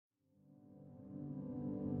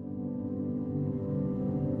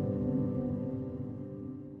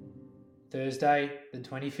Thursday, the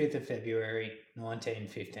 25th of February,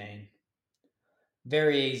 1915.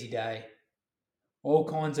 Very easy day. All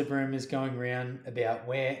kinds of rumours going round about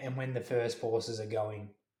where and when the first forces are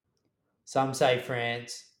going. Some say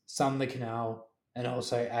France, some the Canal, and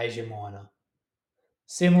also Asia Minor.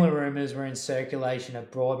 Similar rumours were in circulation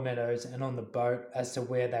at Broadmeadows and on the boat as to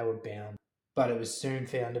where they were bound, but it was soon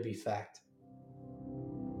found to be fact.